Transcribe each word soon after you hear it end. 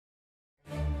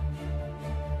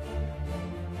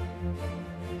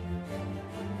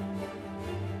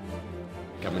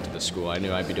coming to the school. I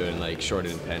knew I'd be doing like short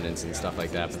independence and stuff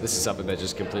like that, but this is something that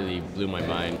just completely blew my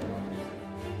mind.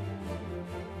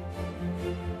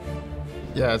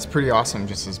 Yeah, it's pretty awesome.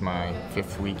 Just as my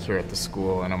 5th week here at the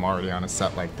school, and I'm already on a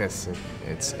set like this.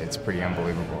 It's pretty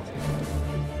unbelievable.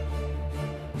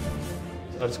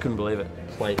 I just couldn't believe it.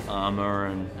 Plate armor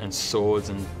and swords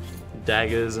and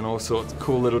daggers and all sorts of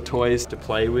cool little toys to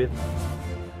play with.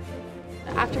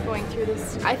 After going through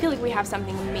this, I feel like we have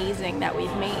something amazing that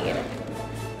we've made.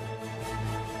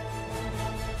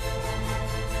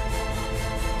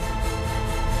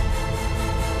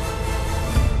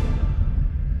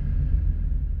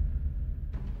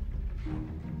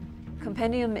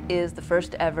 Compendium is the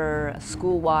first ever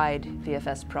school-wide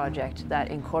VFS project that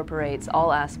incorporates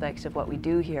all aspects of what we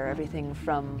do here, everything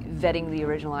from vetting the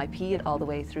original IP all the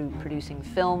way through producing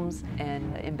films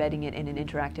and embedding it in an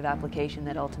interactive application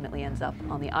that ultimately ends up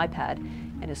on the iPad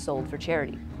and is sold for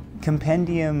charity.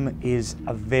 Compendium is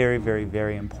a very, very,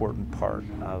 very important part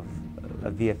of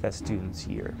a VFS student's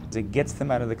year. It gets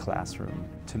them out of the classroom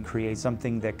to create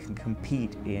something that can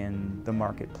compete in the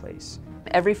marketplace.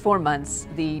 Every 4 months,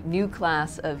 the new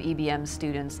class of EBM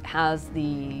students has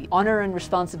the honor and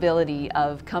responsibility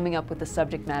of coming up with the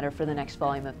subject matter for the next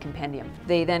volume of Compendium.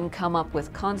 They then come up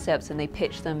with concepts and they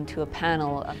pitch them to a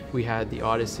panel. We had the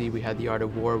Odyssey, we had the Art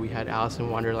of War, we had Alice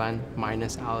in Wonderland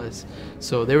minus Alice.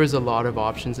 So there was a lot of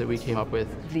options that we came up with.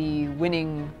 The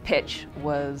winning pitch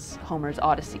was Homer's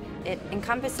Odyssey. It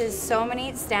encompasses so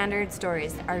many standard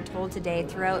stories that are told today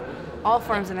throughout all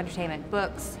forms of entertainment,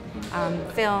 books,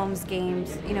 films,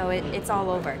 games, you know, it's all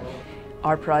over.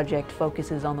 Our project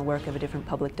focuses on the work of a different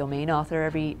public domain author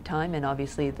every time, and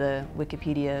obviously the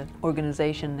Wikipedia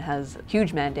organization has a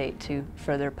huge mandate to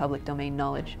further public domain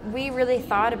knowledge. We really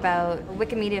thought about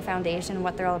Wikimedia Foundation,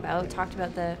 what they're all about, talked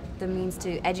about the means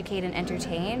to educate and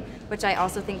entertain, which I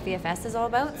also think VFS is all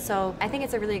about, so I think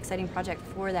it's a really exciting project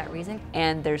for that reason.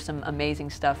 And there's some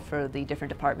amazing stuff for the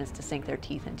different departments to sink their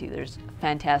teeth into. There's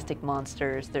fantastic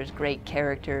monsters, there's great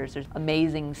characters, there's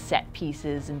amazing set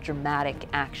pieces and dramatic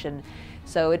action.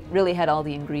 So it really had all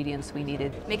the ingredients we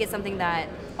needed. Make it something that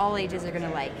all ages are going to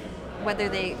like, whether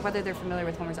they're familiar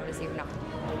with Homer's Odyssey or not.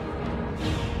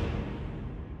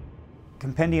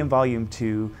 Compendium Volume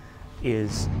 2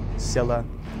 is Scylla,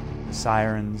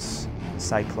 Sirens,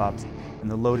 Cyclops, and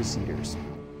the Lotus Eaters.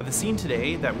 The scene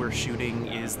today that we're shooting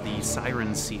is the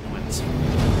Siren sequence.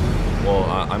 Well,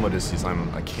 I'm Odysseus,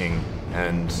 I'm a king,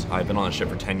 and I've been on a ship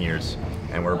for 10 years,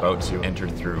 and we're about to enter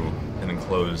through an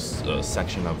enclosed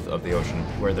section of the ocean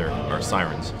where there are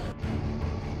sirens.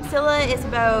 Scylla is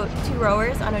about 2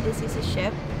 rowers on Odysseus'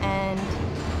 ship, and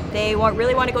they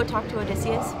really want to go talk to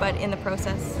Odysseus, but in the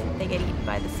process they get eaten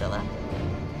by the Scylla.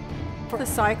 For the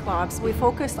Cyclops, we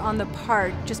focused on the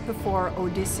part just before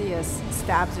Odysseus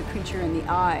stabs a creature in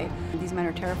the eye. These men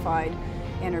are terrified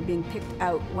and are being picked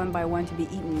out one by one to be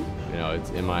eaten. You know,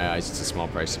 in my eyes, it's a small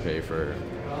price to pay for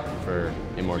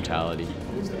immortality.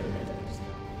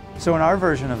 So in our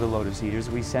version of the Lotus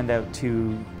Eaters, we send out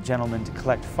 2 gentlemen to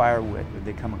collect firewood.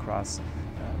 They come across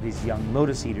these young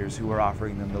lotus eaters who are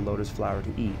offering them the lotus flower to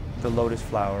eat. The lotus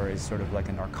flower is sort of like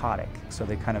a narcotic, so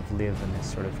they kind of live in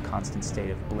this sort of constant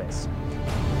state of bliss.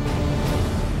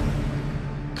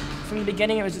 From the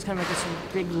beginning, it was just kind of like this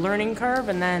big learning curve,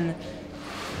 and then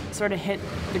sort of hit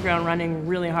the ground running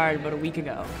really hard about a week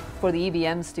ago. For the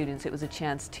EBM students, it was a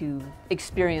chance to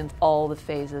experience all the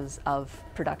phases of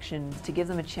production, to give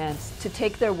them a chance to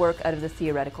take their work out of the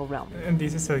theoretical realm. And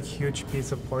this is a huge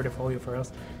piece of portfolio for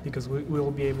us, because we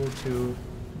will be able to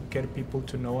get people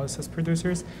to know us as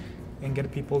producers and get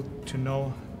people to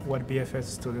know what VFS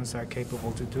students are capable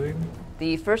of doing.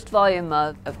 The first volume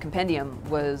of Compendium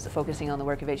was focusing on the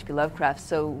work of H.P. Lovecraft,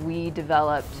 so we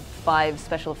developed 5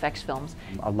 special effects films.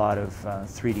 A lot of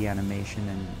 3D animation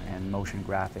and motion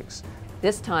graphics.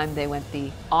 This time they went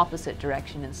the opposite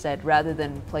direction and said, rather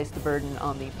than place the burden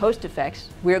on the post effects,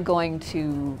 we're going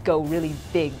to go really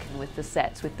big with the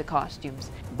sets, with the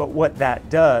costumes. But what that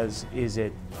does is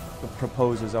it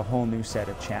proposes a whole new set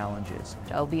of challenges.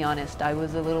 I'll be honest, I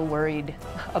was a little worried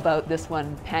about this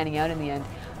one panning out in the end,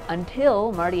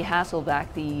 until Marty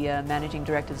Hasselback, the managing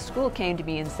director of the school, came to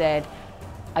me and said,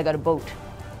 I got a boat.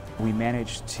 We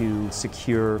managed to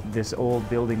secure this old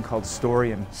building called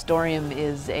Storium. Storium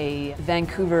is a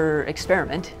Vancouver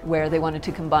experiment where they wanted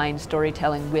to combine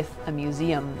storytelling with a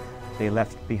museum. They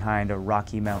left behind a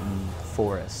Rocky Mountain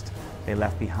forest. They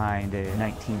left behind a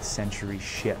 19th century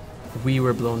ship. We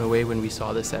were blown away when we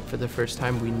saw the set for the first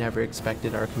time. We never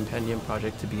expected our Compendium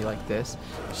project to be like this.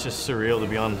 It's just surreal to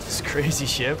be on this crazy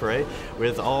ship, right?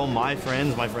 With all my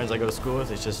friends I go to school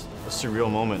with. It's just a surreal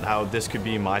moment how this could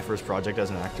be my first project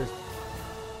as an actor.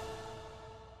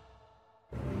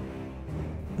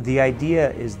 The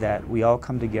idea is that we all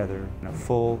come together in a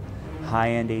full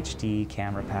high-end HD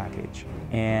camera package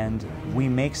and we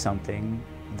make something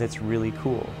that's really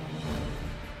cool.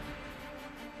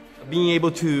 Being able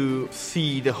to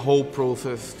see the whole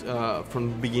process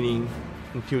from the beginning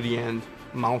until the end,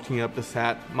 mounting up the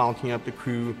set, mounting up the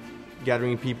crew,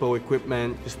 gathering people,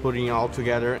 equipment, just putting it all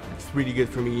together, it's really good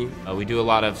for me. We do a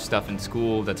lot of stuff in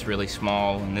school that's really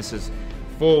small, and this is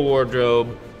full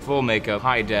wardrobe, full makeup,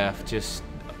 high def, just,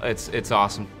 it's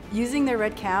awesome. Using their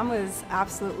red cam was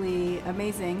absolutely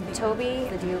amazing. Toby,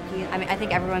 the DOP, I mean, I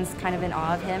think everyone's kind of in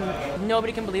awe of him.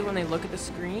 Nobody can believe when they look at the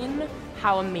screen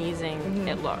how amazing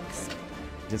it looks.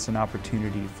 It's an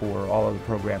opportunity for all of the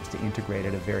programs to integrate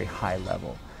at a very high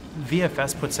level.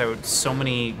 VFS puts out so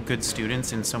many good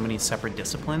students in so many separate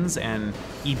disciplines, and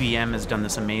EBM has done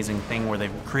this amazing thing where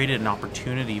they've created an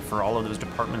opportunity for all of those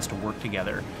departments to work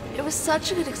together. It was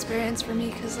such a good experience for me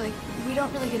because we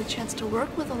don't really get a chance to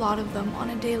work with a lot of them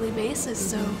on a daily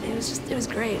basis, so it was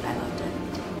great. I loved it.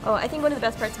 Oh, I think one of the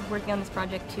best parts of working on this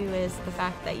project too is the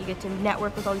fact that you get to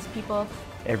network with all these people.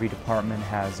 Every department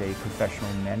has a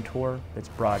professional mentor that's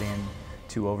brought in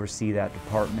to oversee that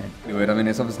department. I mean,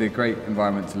 it's obviously a great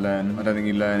environment to learn. I don't think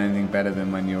you learn anything better than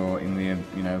when you're in the,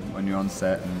 when you're on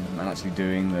set and actually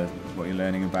doing what you're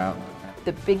learning about.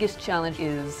 The biggest challenge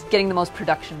is getting the most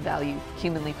production value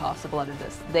humanly possible out of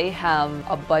this. They have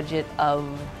a budget of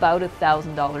about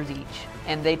 $1,000 each,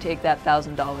 and they take that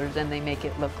 $1,000 and they make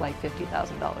it look like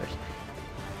 $50,000.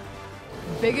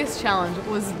 Biggest challenge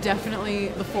was definitely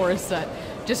the forest set.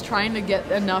 Just trying to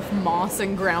get enough moss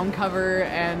and ground cover,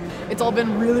 and it's all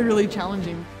been really, really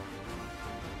challenging.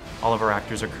 All of our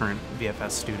actors are current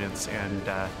VFS students, and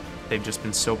they've just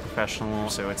been so professional,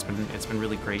 so it's been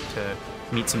really great to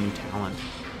meet some new talent.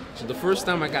 So the first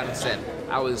time I got on set,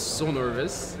 I was so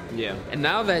nervous. Yeah. And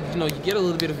now that you get a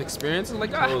little bit of experience, I'm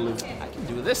like, I can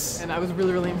do this. And I was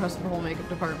really, really impressed with the whole makeup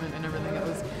department and everything.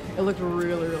 It looked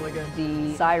really, really good.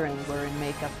 The sirens were in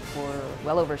makeup for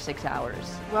well over 6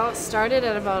 hours. Well, it started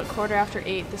at about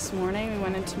 8:15 this morning. We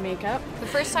went into makeup. The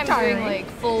first time doing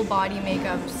full body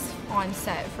makeups on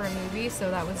set for a movie, so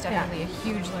that was definitely a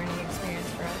huge learning experience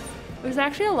for us. It was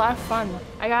actually a lot of fun.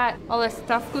 I got all this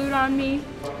stuff glued on me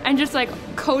and just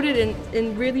coated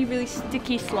in really, really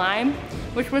sticky slime,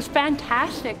 which was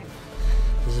fantastic.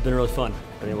 This has been really fun.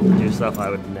 Been able to do stuff I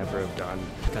would never have done.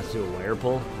 Got to do a wire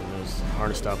pull, and there's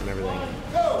harness stuff and everything.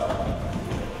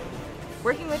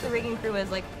 Working with the rigging crew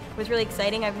was really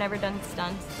exciting. I've never done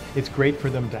stunts. It's great for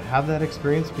them to have that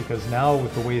experience because now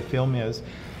with the way film is,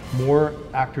 more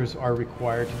actors are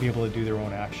required to be able to do their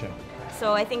own action.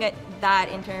 So I think that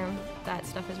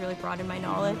stuff has really broadened my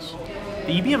knowledge.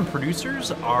 The EBM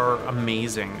producers are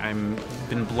amazing. I've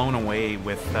been blown away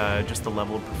with just the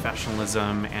level of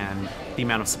professionalism and the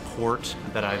amount of support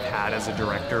that I've had as a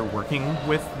director working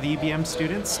with the EBM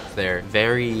students. They're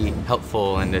very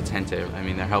helpful and attentive. I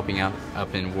mean, they're helping up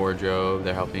in wardrobe,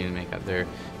 they're helping in makeup, they're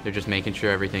just making sure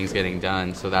everything's getting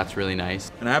done, so that's really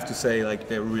nice. And I have to say,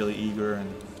 they're really eager, and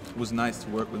it was nice to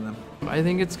work with them. I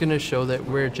think it's going to show that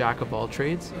we're a jack of all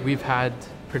trades. We've had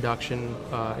production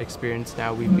experience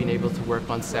now. We've been able to work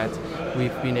on set.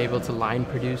 We've been able to line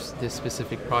produce this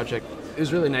specific project. It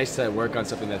was really nice to work on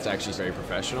something that's actually very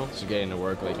professional. So getting to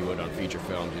work like you would on feature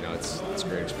films, it's a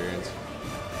great experience.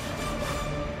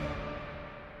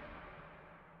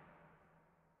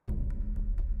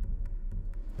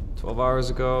 "12 hours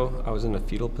ago, I was in a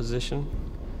fetal position,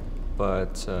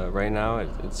 but right now it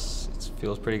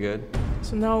feels pretty good."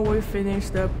 So now we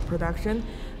finished the production,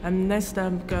 and next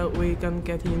time we can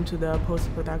get into the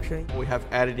post-production. We have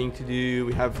editing to do,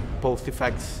 we have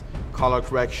post-effects, color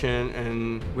correction,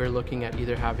 and we're looking at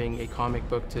either having a comic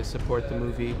book to support the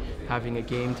movie, having a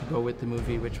game to go with the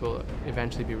movie, which will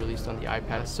eventually be released on the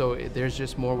iPad. So there's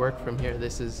just more work from here.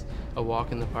 This is a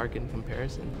walk in the park in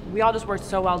comparison. We all just worked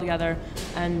so well together,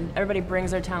 and everybody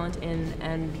brings their talent in,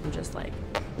 and I'm just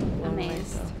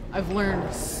amazed. I've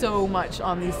learned so much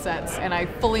on these sets, and I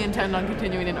fully intend on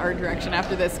continuing in art direction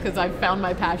after this because I've found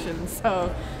my passion, so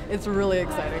it's really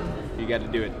exciting. You got to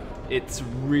do it. It's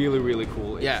really, really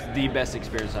cool. Yeah, it's the best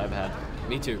experience I've had.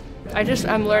 Me too.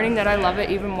 I'm learning that I love it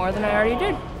even more than I already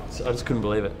did. So I just couldn't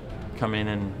believe it. Come in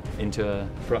and into a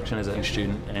production as a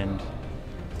student, and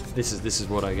this is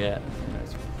what I get.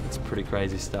 It's pretty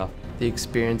crazy stuff. The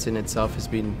experience in itself has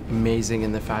been amazing,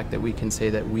 and the fact that we can say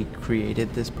that we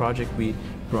created this project, we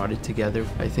brought it together.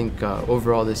 I think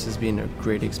overall this has been a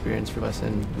great experience for us,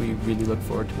 and we really look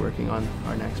forward to working on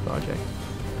our next project.